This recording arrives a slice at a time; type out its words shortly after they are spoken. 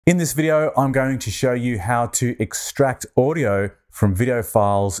In this video, I'm going to show you how to extract audio from video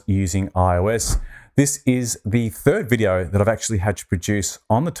files using iOS. This is the third video that I've actually had to produce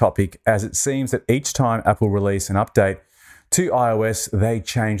on the topic, as it seems that each time Apple release an update to iOS, they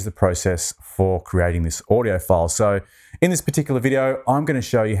change the process for creating this audio file. So in this particular video, I'm going to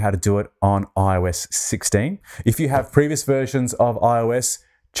show you how to do it on iOS 16. If you have previous versions of iOS,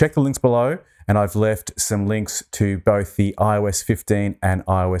 check the links below. And I've left some links to both the iOS 15 and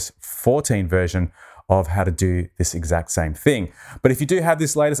iOS 14 version of how to do this exact same thing. But if you do have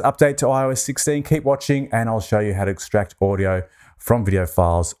this latest update to iOS 16, keep watching and I'll show you how to extract audio from video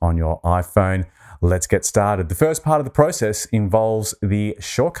files on your iPhone. Let's get started. The first part of the process involves the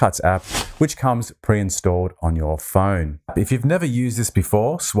Shortcuts app, which comes pre-installed on your phone. If you've never used this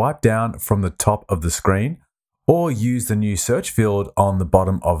before, swipe down from the top of the screen, or use the new search field on the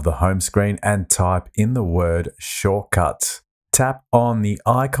bottom of the home screen and type in the word Shortcuts. Tap on the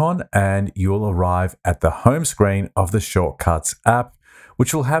icon and you'll arrive at the home screen of the Shortcuts app,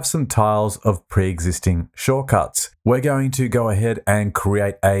 which will have some tiles of pre-existing shortcuts. We're going to go ahead and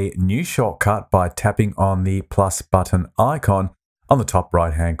create a new shortcut by tapping on the plus button icon on the top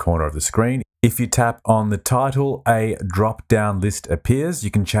right-hand corner of the screen. If you tap on the title, a drop-down list appears.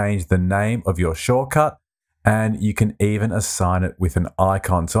 You can change the name of your shortcut, and you can even assign it with an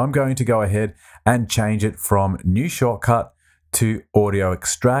icon. So I'm going to go ahead and change it from new shortcut to audio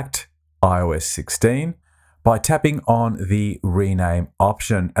extract iOS 16 by tapping on the rename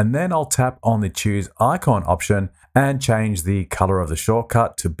option. And then I'll tap on the choose icon option and change the color of the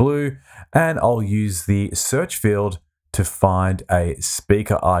shortcut to blue. And I'll use the search field to find a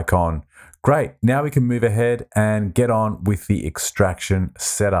speaker icon. Great, now we can move ahead and get on with the extraction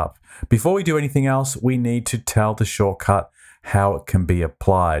setup. Before we do anything else, we need to tell the shortcut how it can be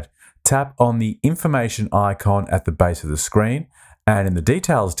applied. Tap on the information icon at the base of the screen, and in the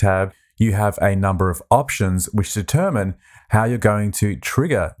details tab, you have a number of options which determine how you're going to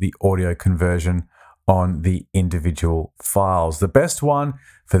trigger the audio conversion on the individual files. The best one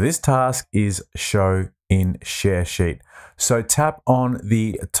for this task is show in share sheet. So tap on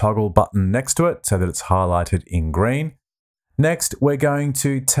the toggle button next to it so that it's highlighted in green. Next, we're going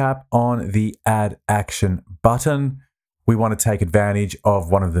to tap on the add action button. We want to take advantage of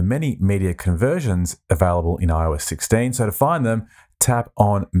one of the many media conversions available in iOS 16. So to find them, tap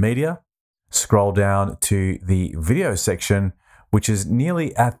on media, scroll down to the video section, which is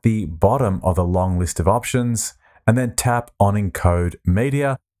nearly at the bottom of the long list of options, and then tap on encode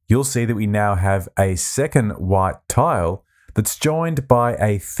media. You'll see that we now have a second white tile that's joined by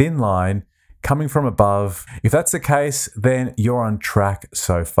a thin line coming from above. If that's the case, then you're on track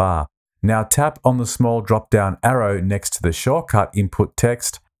so far. Now tap on the small drop-down arrow next to the shortcut input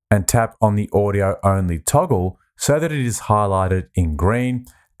text and tap on the audio only toggle so that it is highlighted in green.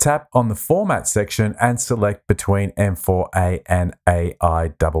 Tap on the format section and select between M4A and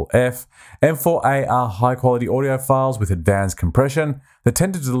AIFF. M4A are high quality audio files with advanced compression that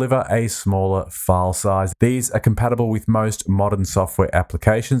tend to deliver a smaller file size. These are compatible with most modern software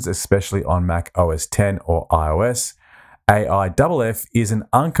applications, especially on Mac OS X or iOS. AIFF is an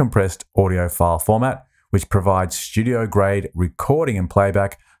uncompressed audio file format which provides studio grade recording and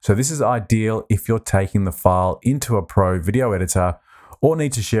playback. So this is ideal if you're taking the file into a pro video editor or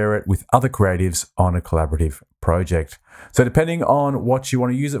need to share it with other creatives on a collaborative project. So depending on what you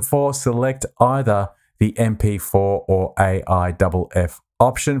want to use it for, select either the MP4 or AIFF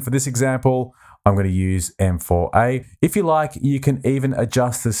option. For this example, I'm going to use M4A. If you like, you can even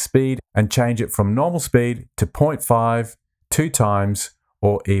adjust the speed and change it from normal speed to 0.5, 2 times,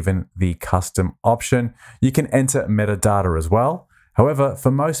 or even the custom option. You can enter metadata as well. However, for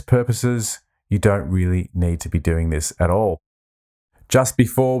most purposes, you don't really need to be doing this at all. Just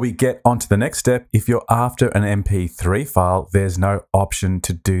before we get on to the next step, if you're after an MP3 file, there's no option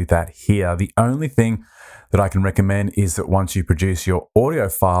to do that here. The only thing that I can recommend is that once you produce your audio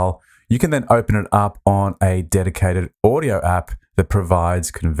file, you can then open it up on a dedicated audio app that provides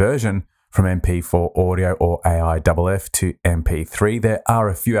conversion from MP4 audio or AIFF to MP3. There are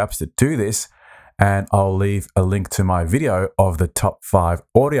a few apps that do this, and I'll leave a link to my video of the top 5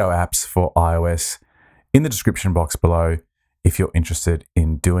 audio apps for iOS in the description box below if you're interested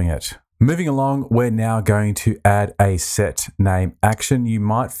in doing it. Moving along, we're now going to add a set name action. You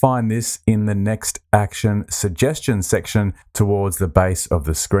might find this in the next action suggestion section towards the base of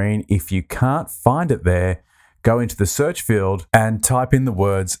the screen. If you can't find it there, go into the search field and type in the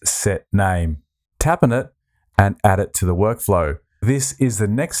words set name. Tap on it and add it to the workflow. This is the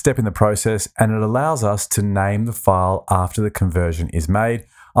next step in the process, and it allows us to name the file after the conversion is made.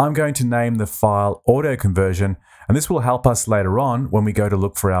 I'm going to name the file audio conversion, And this will help us later on when we go to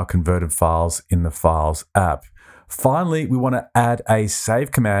look for our converted files in the Files app. Finally, we want to add a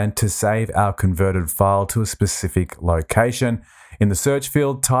save command to save our converted file to a specific location. In the search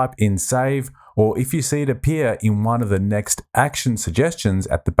field, type in save, or if you see it appear in one of the next action suggestions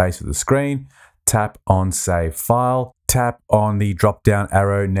at the base of the screen, tap on Save File, tap on the drop-down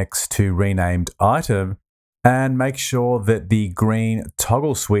arrow next to Renamed Item, and make sure that the green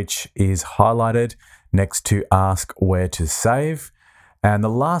toggle switch is highlighted next to Ask Where to Save. And the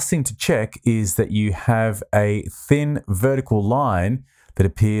last thing to check is that you have a thin vertical line that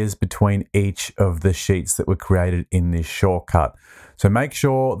appears between each of the sheets that were created in this shortcut. So make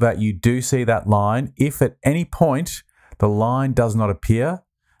sure that you do see that line. If at any point the line does not appear,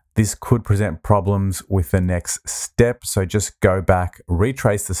 this could present problems with the next step. So just go back,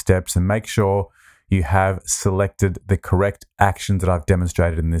 retrace the steps, and make sure you have selected the correct actions that I've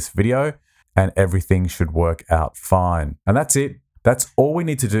demonstrated in this video, and everything should work out fine. And that's it. That's all we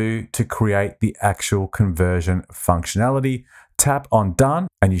need to do to create the actual conversion functionality. Tap on Done,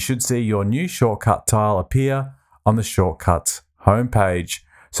 and you should see your new shortcut tile appear on the Shortcuts homepage.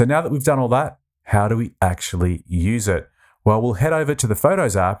 So now that we've done all that, how do we actually use it? Well, we'll head over to the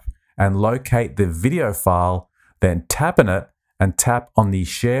Photos app and locate the video file, then tap on it and tap on the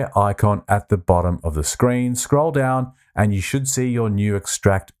share icon at the bottom of the screen. Scroll down and you should see your new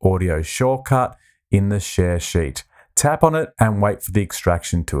Extract Audio shortcut in the share sheet. Tap on it and wait for the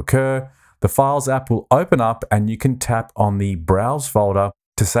extraction to occur. The Files app will open up and you can tap on the Browse folder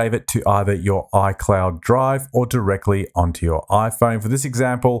to save it to either your iCloud Drive or directly onto your iPhone. For this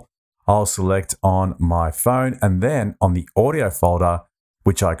example, I'll select on my phone and then on the audio folder,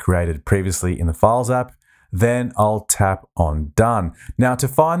 which I created previously in the Files app, then I'll tap on Done. Now to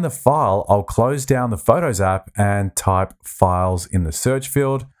find the file, I'll close down the Photos app and type Files in the search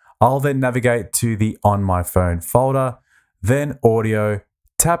field. I'll then navigate to the On My Phone folder, then Audio,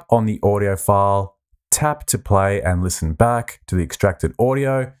 tap on the audio file, tap to play and listen back to the extracted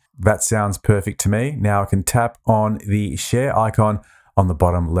audio. That sounds perfect to me. Now I can tap on the share icon on the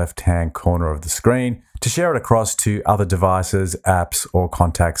bottom left-hand corner of the screen to share it across to other devices, apps, or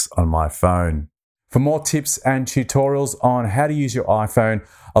contacts on my phone. For more tips and tutorials on how to use your iPhone,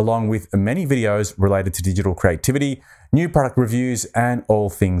 along with many videos related to digital creativity, new product reviews, and all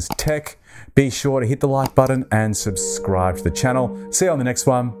things tech, be sure to hit the like button and subscribe to the channel. See you on the next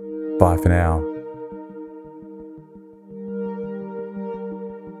one. Bye for now.